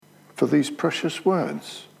for these precious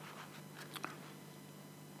words.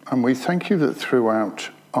 And we thank you that throughout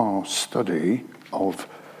our study of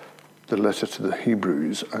the letter to the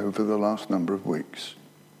Hebrews over the last number of weeks,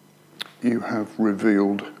 you have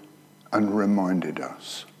revealed and reminded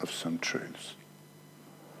us of some truths.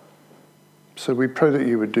 So we pray that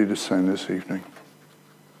you would do the same this evening.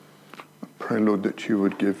 I pray, Lord, that you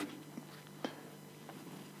would give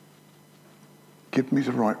me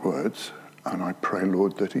the right words, and I pray,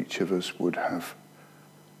 Lord, that each of us would have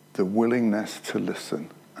the willingness to listen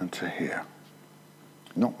and to hear.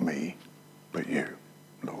 Not me, but you,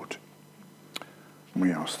 Lord. And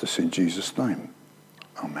we ask this in Jesus' name.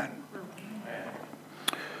 Amen.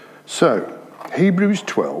 So, Hebrews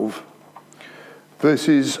 12,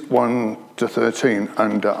 verses 1 to 13,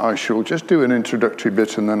 and I shall just do an introductory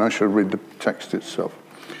bit and then I shall read the text itself.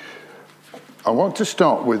 I want to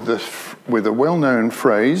start with a well-known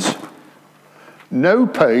phrase, no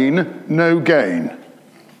pain, no gain.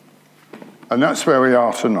 And that's where we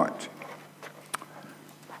are tonight.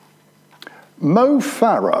 Mo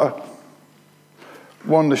Farah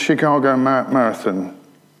won the Chicago Marathon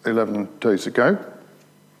 11 days ago.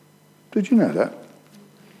 Did you know that?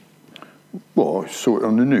 Well, I saw it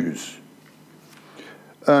on the news.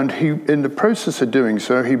 And he, in the process of doing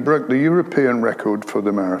so, he broke the European record for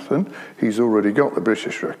the marathon. He's already got the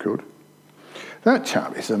British record. That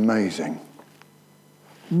chap is amazing.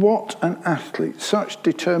 What an athlete. Such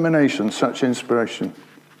determination, such inspiration.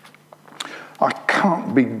 I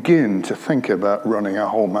can't begin to think about running a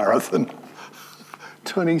whole marathon.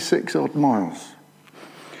 26 odd miles.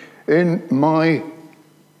 In my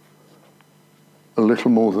a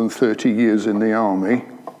little more than 30 years in the army,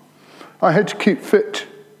 I had to keep fit.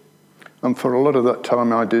 And for a lot of that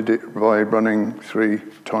time, I did it by running 3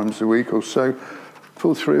 times a week or so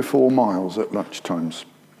for 3 or 4 miles at lunch times.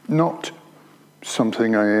 Not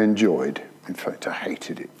something I enjoyed. In fact, I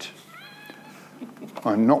hated it.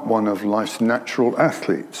 I'm not one of life's natural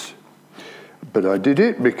athletes. But I did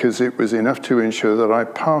it because it was enough to ensure that I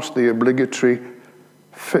passed the obligatory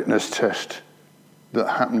fitness test that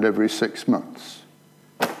happened every 6 months,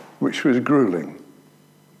 which was grueling.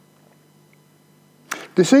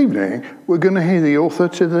 This evening, we're going to hear the author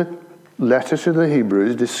to the letter to the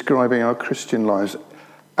Hebrews describing our Christian lives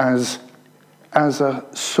as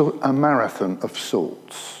a marathon of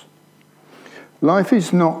sorts. Life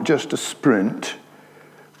is not just a sprint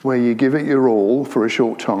where you give it your all for a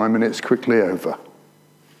short time and it's quickly over.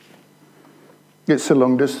 It's a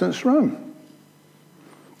long-distance run.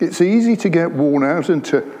 It's easy to get worn out and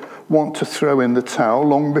to want to throw in the towel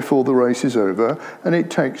long before the race is over, and it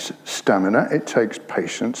takes stamina, it takes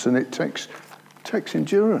patience, and it takes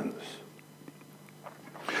endurance.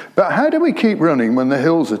 But how do we keep running when the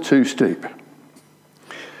hills are too steep?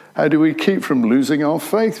 How do we keep from losing our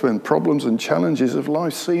faith when problems and challenges of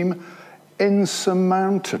life seem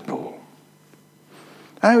insurmountable?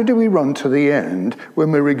 How do we run to the end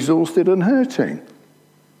when we're exhausted and hurting?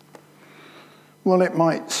 Well, it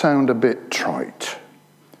might sound a bit trite,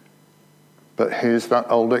 but here's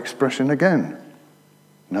that old expression again.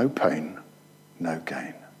 No pain, no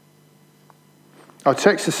gain. Our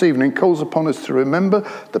text this evening calls upon us to remember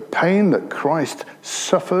the pain that Christ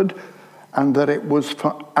suffered and that it was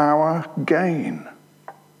for our gain.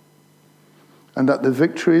 And that the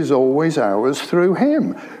victory is always ours through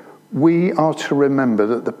him. We are to remember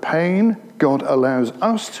that the pain God allows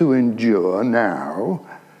us to endure now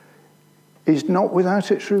is not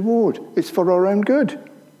without its reward. It's for our own good.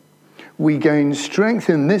 We gain strength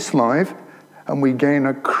in this life, and we gain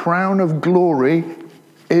a crown of glory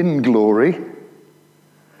in glory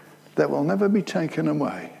that will never be taken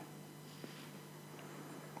away.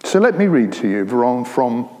 So let me read to you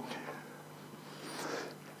from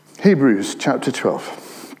Hebrews chapter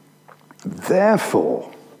 12.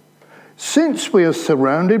 Therefore, since we are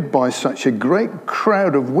surrounded by such a great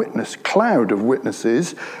cloud of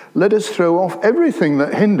witnesses, let us throw off everything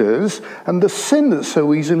that hinders and the sin that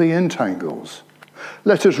so easily entangles.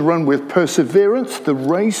 Let us run with perseverance the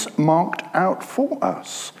race marked out for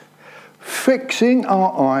us, fixing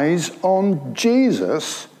our eyes on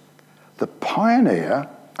Jesus, the pioneer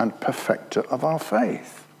and perfecter of our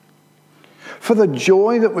faith. For the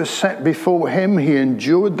joy that was set before him, he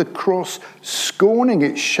endured the cross, scorning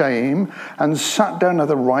its shame, and sat down at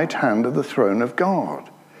the right hand of the throne of God.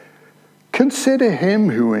 Consider him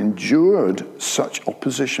who endured such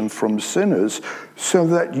opposition from sinners, so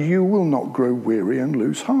that you will not grow weary and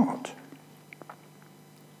lose heart.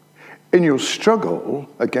 In your struggle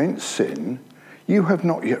against sin, you have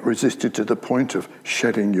not yet resisted to the point of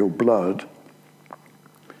shedding your blood.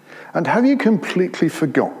 And have you completely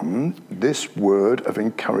forgotten this word of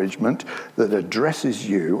encouragement that addresses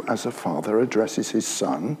you as a father addresses his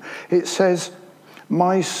son? It says,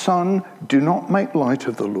 "My son, do not make light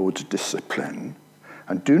of the Lord's discipline,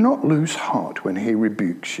 and do not lose heart when he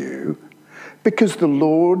rebukes you, because the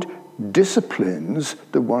Lord disciplines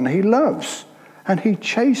the one he loves, and he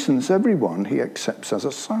chastens everyone he accepts as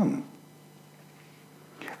a son."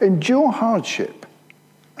 Endure hardship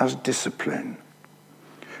as discipline.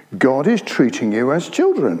 God is treating you as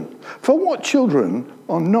children. For what children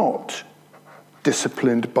are not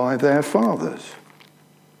disciplined by their fathers?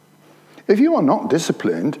 If you are not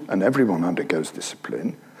disciplined, and everyone undergoes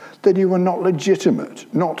discipline, then you are not legitimate,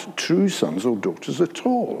 not true sons or daughters at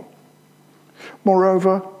all.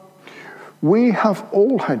 Moreover, we have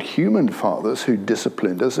all had human fathers who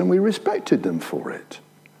disciplined us, and we respected them for it.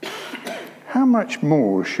 How much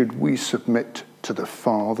more should we submit to the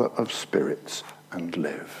Father of spirits and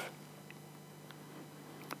live?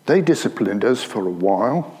 They disciplined us for a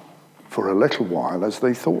little while, as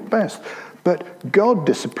they thought best. But God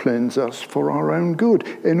disciplines us for our own good,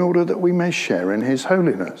 in order that we may share in his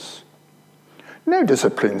holiness. No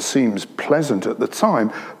discipline seems pleasant at the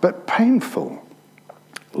time, but painful.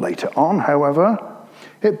 Later on, however,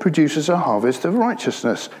 it produces a harvest of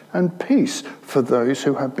righteousness and peace for those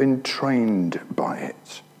who have been trained by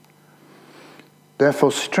it.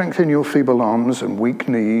 Therefore, strengthen your feeble arms and weak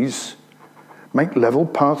knees. Make level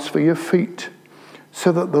paths for your feet,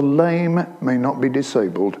 so that the lame may not be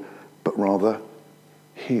disabled, but rather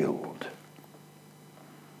healed.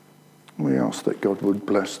 We ask that God would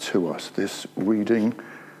bless to us this reading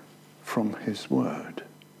from his word.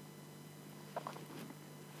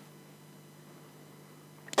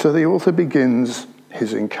 So the author begins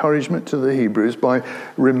his encouragement to the Hebrews by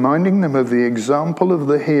reminding them of the example of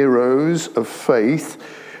the heroes of faith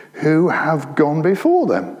who have gone before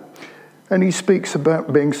them. And he speaks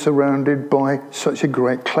about being surrounded by such a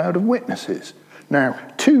great cloud of witnesses. Now,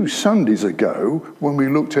 2 Sundays ago, when we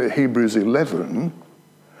looked at Hebrews 11,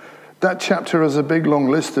 that chapter has a big long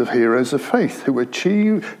list of heroes of faith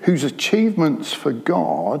whose achievements for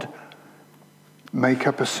God make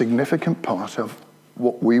up a significant part of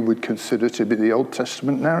what we would consider to be the Old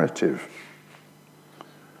Testament narrative.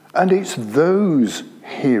 And it's those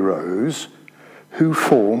heroes who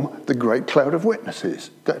form the great cloud of witnesses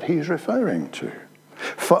that he's referring to.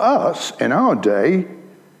 For us, in our day,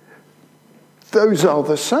 those are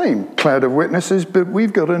the same cloud of witnesses, but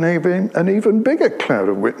we've got an even bigger cloud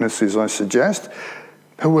of witnesses, I suggest,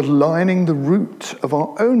 who are lining the route of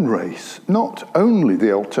our own race. Not only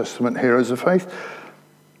the Old Testament heroes of faith,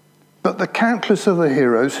 but the countless other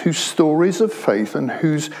heroes whose stories of faith and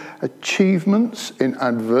whose achievements in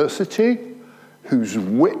adversity, whose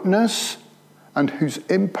witness and whose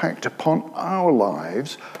impact upon our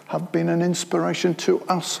lives have been an inspiration to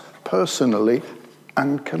us personally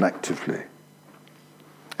and collectively.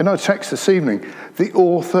 In our text this evening, the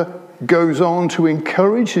author goes on to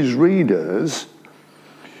encourage his readers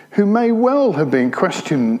who may well have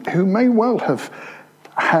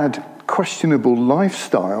had questionable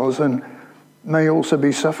lifestyles and may also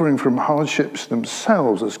be suffering from hardships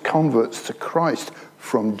themselves as converts to Christ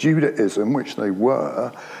from Judaism, which they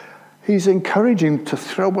were. He's encouraging to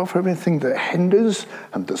throw off everything that hinders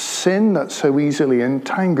and the sin that so easily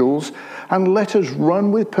entangles, and let us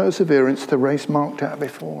run with perseverance the race marked out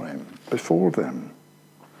before them.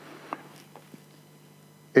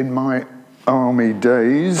 In my army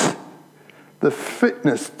days, the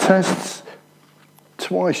fitness tests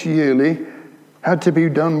twice yearly had to be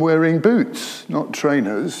done wearing boots, not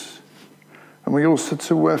trainers. And we also had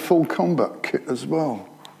to wear full combat kit as well.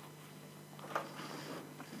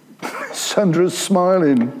 Sandra's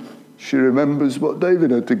smiling. She remembers what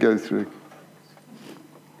David had to go through.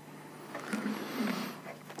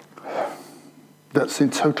 That's in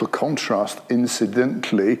total contrast,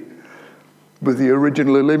 incidentally, with the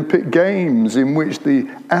original Olympic Games, in which the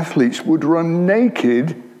athletes would run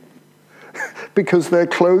naked because their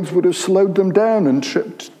clothes would have slowed them down and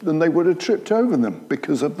they would have tripped over them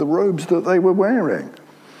because of the robes that they were wearing.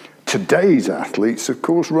 Today's athletes, of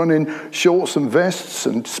course, run in shorts and vests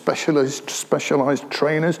and specialized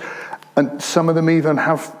trainers, and some of them even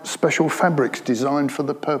have special fabrics designed for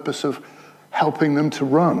the purpose of helping them to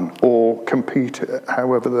run or compete,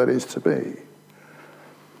 however that is to be.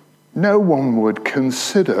 No one would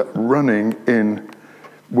consider running in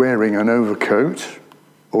wearing an overcoat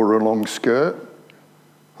or a long skirt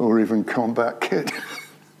or even combat kit.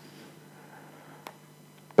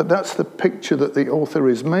 But that's the picture that the author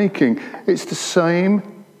is making. It's the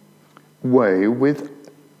same way with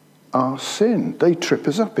our sin. They trip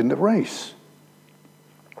us up in the race.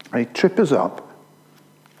 They trip us up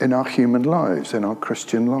in our human lives, in our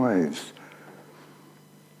Christian lives,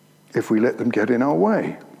 if we let them get in our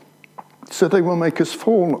way. So they will make us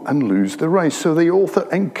fall and lose the race. So the author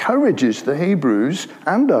encourages the Hebrews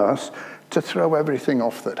and us to throw everything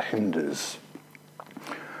off that hinders.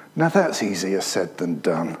 Now that's easier said than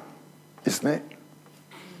done, isn't it?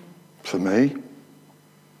 For me.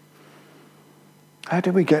 How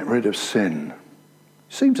do we get rid of sin?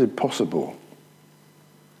 Seems impossible.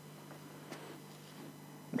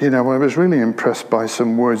 You know, I was really impressed by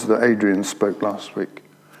some words that Adrian spoke last week.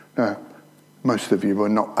 Now, most of you were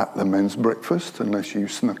not at the men's breakfast unless you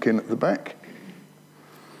snuck in at the back.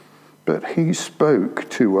 But he spoke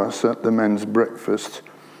to us at the men's breakfast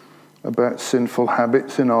about sinful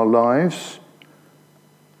habits in our lives,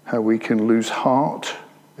 how we can lose heart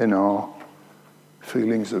in our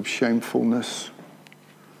feelings of shamefulness.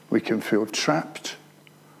 We can feel trapped.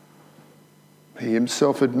 He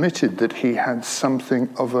himself admitted that he had something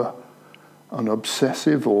of an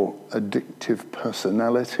obsessive or addictive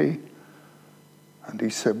personality. And he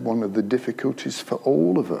said one of the difficulties for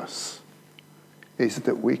all of us is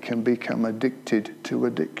that we can become addicted to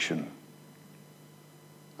addiction.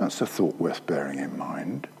 That's a thought worth bearing in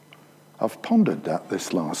mind. I've pondered that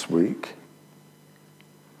this last week.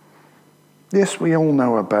 Yes, we all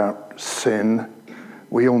know about sin.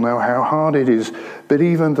 We all know how hard it is. But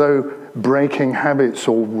even though breaking habits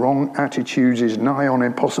or wrong attitudes is nigh on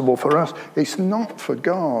impossible for us, it's not for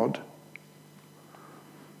God.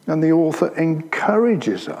 And the author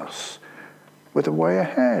encourages us with a way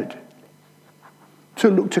ahead to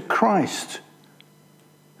look to Christ,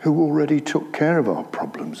 who already took care of our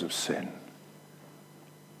problems of sin.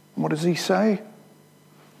 What does he say?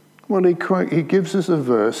 Well, he gives us a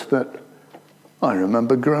verse that I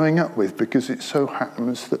remember growing up with, because it so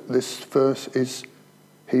happens that this verse is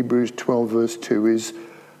Hebrews 12 verse 2 is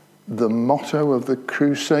the motto of the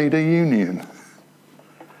Crusader Union.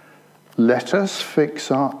 Let us fix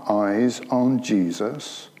our eyes on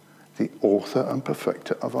Jesus, the author and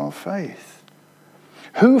perfecter of our faith,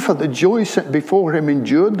 who for the joy set before him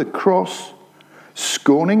endured the cross,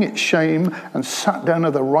 scorning its shame, and sat down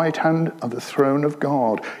at the right hand of the throne of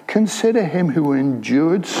God. Consider him who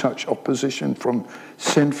endured such opposition from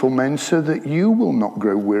sinful men, so that you will not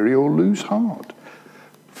grow weary or lose heart.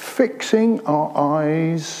 Fixing our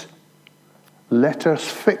eyes, let us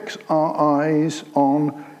fix our eyes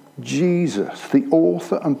on Jesus, the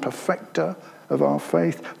author and perfecter of our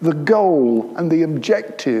faith, the goal and the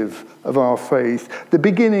objective of our faith, the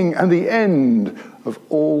beginning and the end of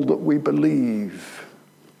all that we believe.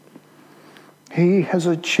 He has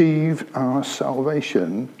achieved our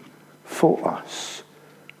salvation for us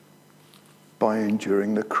by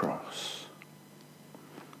enduring the cross.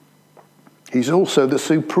 He's also the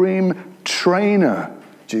supreme trainer,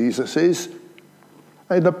 Jesus is,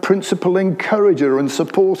 the principal encourager and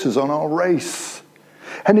supporters on our race.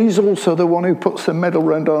 And he's also the one who puts the medal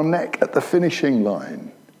around our neck at the finishing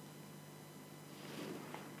line.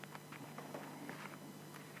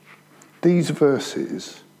 These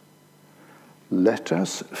verses, let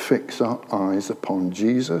us fix our eyes upon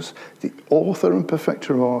Jesus, the author and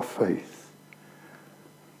perfecter of our faith.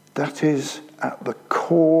 That is at the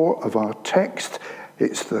core of our text.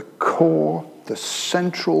 It's the core, the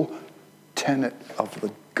central tenet of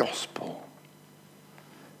the gospel.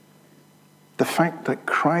 The fact that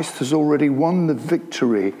Christ has already won the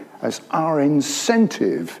victory as our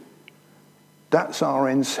incentive, that's our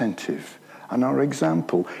incentive and our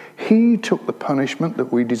example. He took the punishment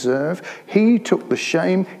that we deserve. He took the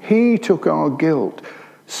shame. He took our guilt.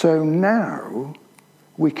 So now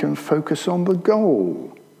we can focus on the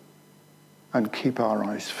goal and keep our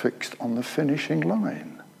eyes fixed on the finishing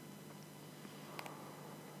line.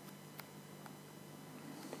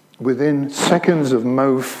 Within seconds of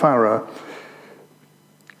Mo Farah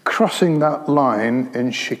crossing that line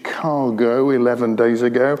in Chicago 11 days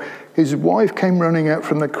ago, his wife came running out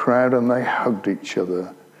from the crowd and they hugged each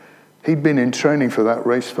other. He'd been in training for that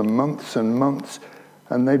race for months and months,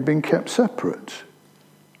 and they'd been kept separate.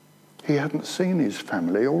 He hadn't seen his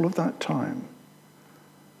family all of that time.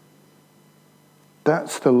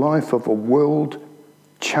 That's the life of a world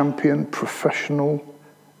champion professional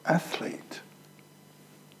athlete.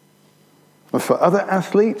 And for other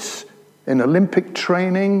athletes in Olympic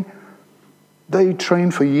training, they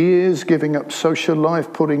train for years, giving up social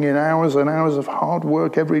life, putting in hours and hours of hard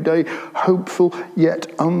work every day, hopeful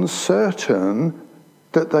yet uncertain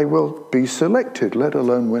that they will be selected, let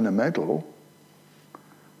alone win a medal.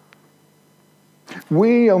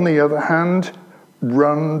 We, on the other hand,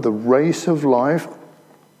 run the race of life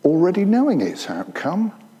already knowing its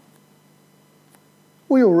outcome.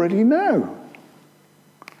 We already know.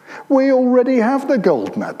 We already have the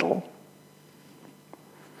gold medal.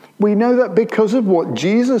 We know that because of what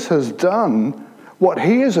Jesus has done, what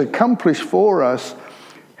he has accomplished for us,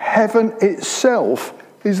 heaven itself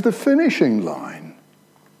is the finishing line.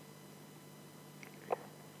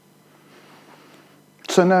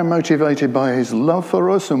 So now, motivated by his love for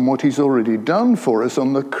us and what he's already done for us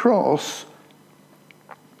on the cross,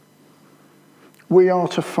 we are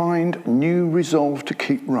to find new resolve to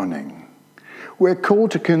keep running. We're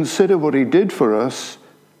called to consider what he did for us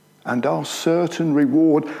and our certain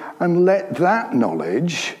reward, and let that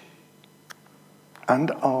knowledge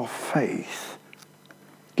and our faith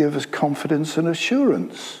give us confidence and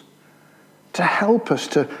assurance to help us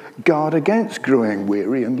to guard against growing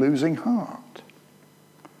weary and losing heart.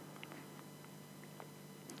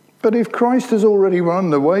 But if Christ has already run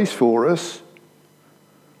the race for us,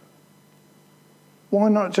 why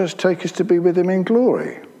not just take us to be with him in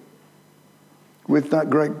glory, with that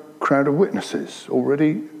great crowd of witnesses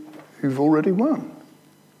who've already won?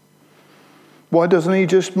 Why doesn't he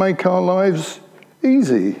just make our lives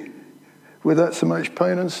easy without so much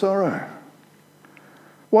pain and sorrow?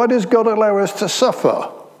 Why does God allow us to suffer?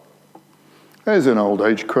 There's an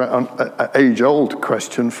age-old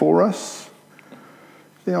question for us.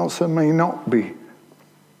 The answer may not be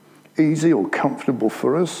easy or comfortable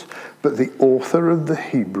for us, but the author of the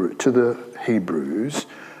Hebrews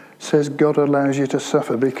says God allows you to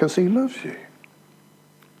suffer because he loves you.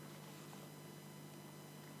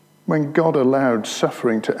 When God allowed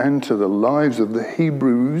suffering to enter the lives of the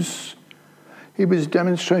Hebrews, he was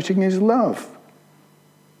demonstrating his love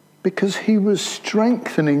because he was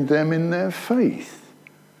strengthening them in their faith.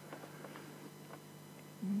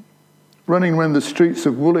 Running around the streets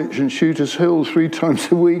of Woolwich and Shooters Hill 3 times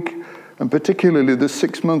a week, and particularly the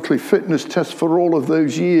 6-monthly fitness test for all of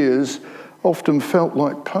those years, often felt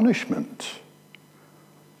like punishment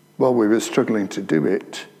while we were struggling to do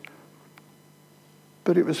it.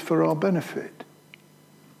 But it was for our benefit.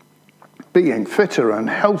 Being fitter and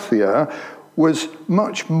healthier was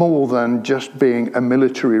much more than just being a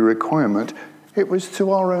military requirement. It was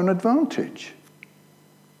to our own advantage.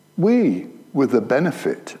 We were the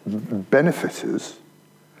benefiters.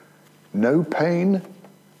 No pain,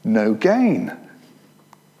 no gain.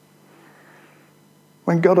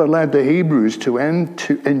 When God allowed the Hebrews to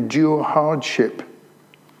endure hardship,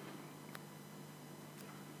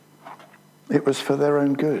 it was for their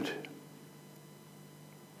own good.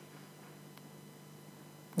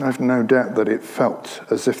 I've no doubt that it felt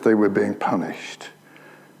as if they were being punished.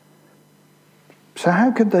 So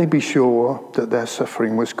how could they be sure that their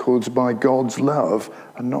suffering was caused by God's love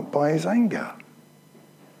and not by his anger?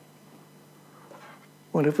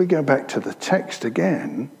 Well, if we go back to the text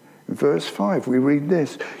again, in verse 5, we read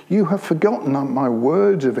this: "You have forgotten my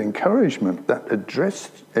words of encouragement that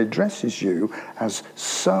addresses you as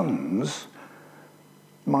sons.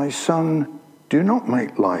 My son, do not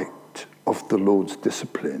make light of the Lord's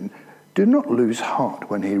discipline. Do not lose heart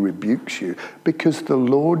when he rebukes you, because the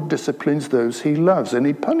Lord disciplines those he loves, and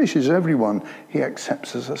he punishes everyone he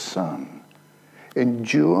accepts as a son.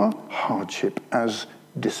 Endure hardship as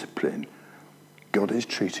discipline. God is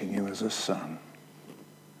treating you as a son."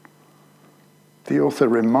 The author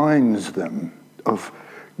reminds them of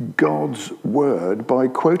God's word by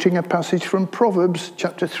quoting a passage from Proverbs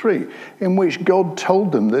chapter 3, in which God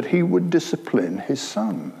told them that he would discipline his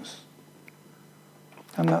sons.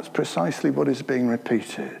 And that's precisely what is being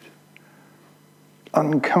repeated.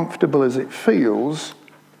 Uncomfortable as it feels,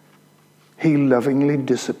 he lovingly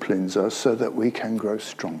disciplines us so that we can grow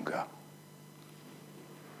stronger.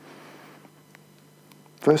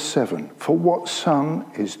 Verse 7, "For what son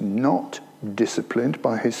is not disciplined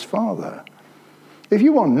by his father? If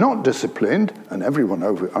you are not disciplined," and everyone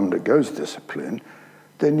undergoes discipline,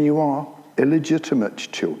 "then you are illegitimate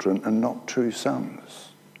children and not true sons.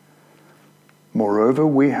 Moreover,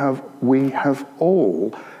 we have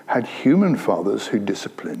all had human fathers who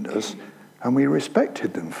disciplined us, and we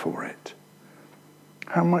respected them for it.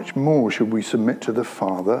 How much more should we submit to the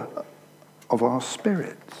Father of our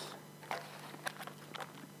spirits?"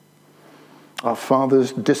 Our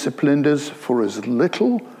fathers disciplined us for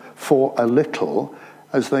a little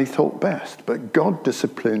as they thought best, but God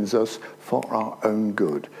disciplines us for our own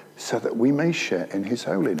good, so that we may share in his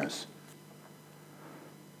holiness.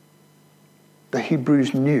 The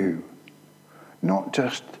Hebrews knew, not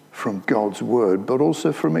just from God's word, but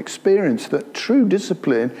also from experience, that true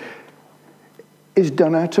discipline is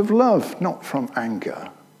done out of love, not from anger.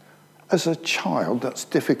 As a child, that's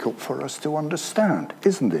difficult for us to understand,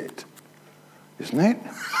 isn't it? Isn't it?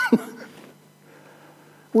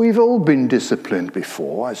 We've all been disciplined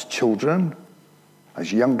before as children,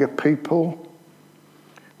 as younger people.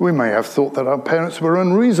 We may have thought that our parents were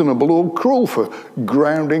unreasonable or cruel for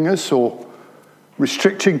grounding us or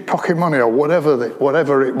restricting pocket money or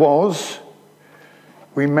whatever it was.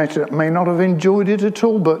 We may not have enjoyed it at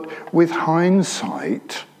all, but with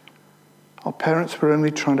hindsight, our parents were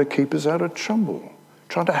only trying to keep us out of trouble,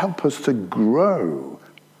 trying to help us to grow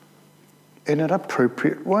in an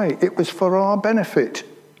appropriate way. It was for our benefit.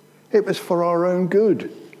 It was for our own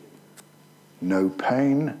good. No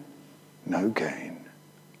pain, no gain.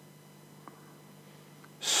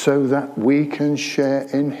 So that we can share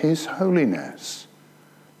in his holiness.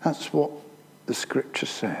 That's what the scripture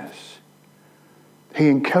says. He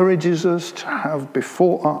encourages us to have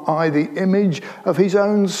before our eye the image of his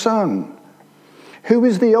own Son, who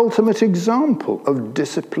is the ultimate example of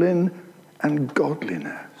discipline and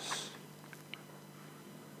godliness.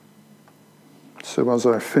 So as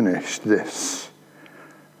I finish this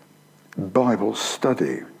Bible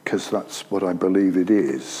study, because that's what I believe it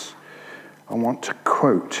is, I want to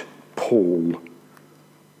quote Paul,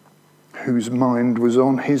 whose mind was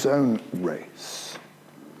on his own race.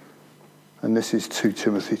 And this is 2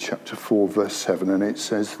 Timothy chapter 4, verse 7, and it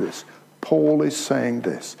says this. Paul is saying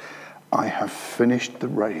this: I have finished the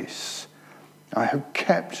race. I have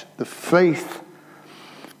kept the faith.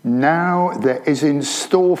 Now there is in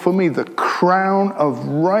store for me the crown of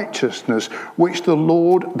righteousness, which the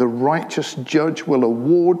Lord, the righteous judge, will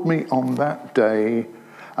award me on that day.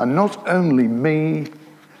 And not only me,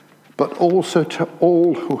 but also to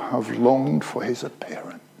all who have longed for his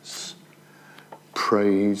appearance.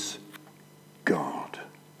 Praise God.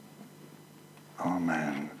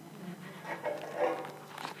 Amen.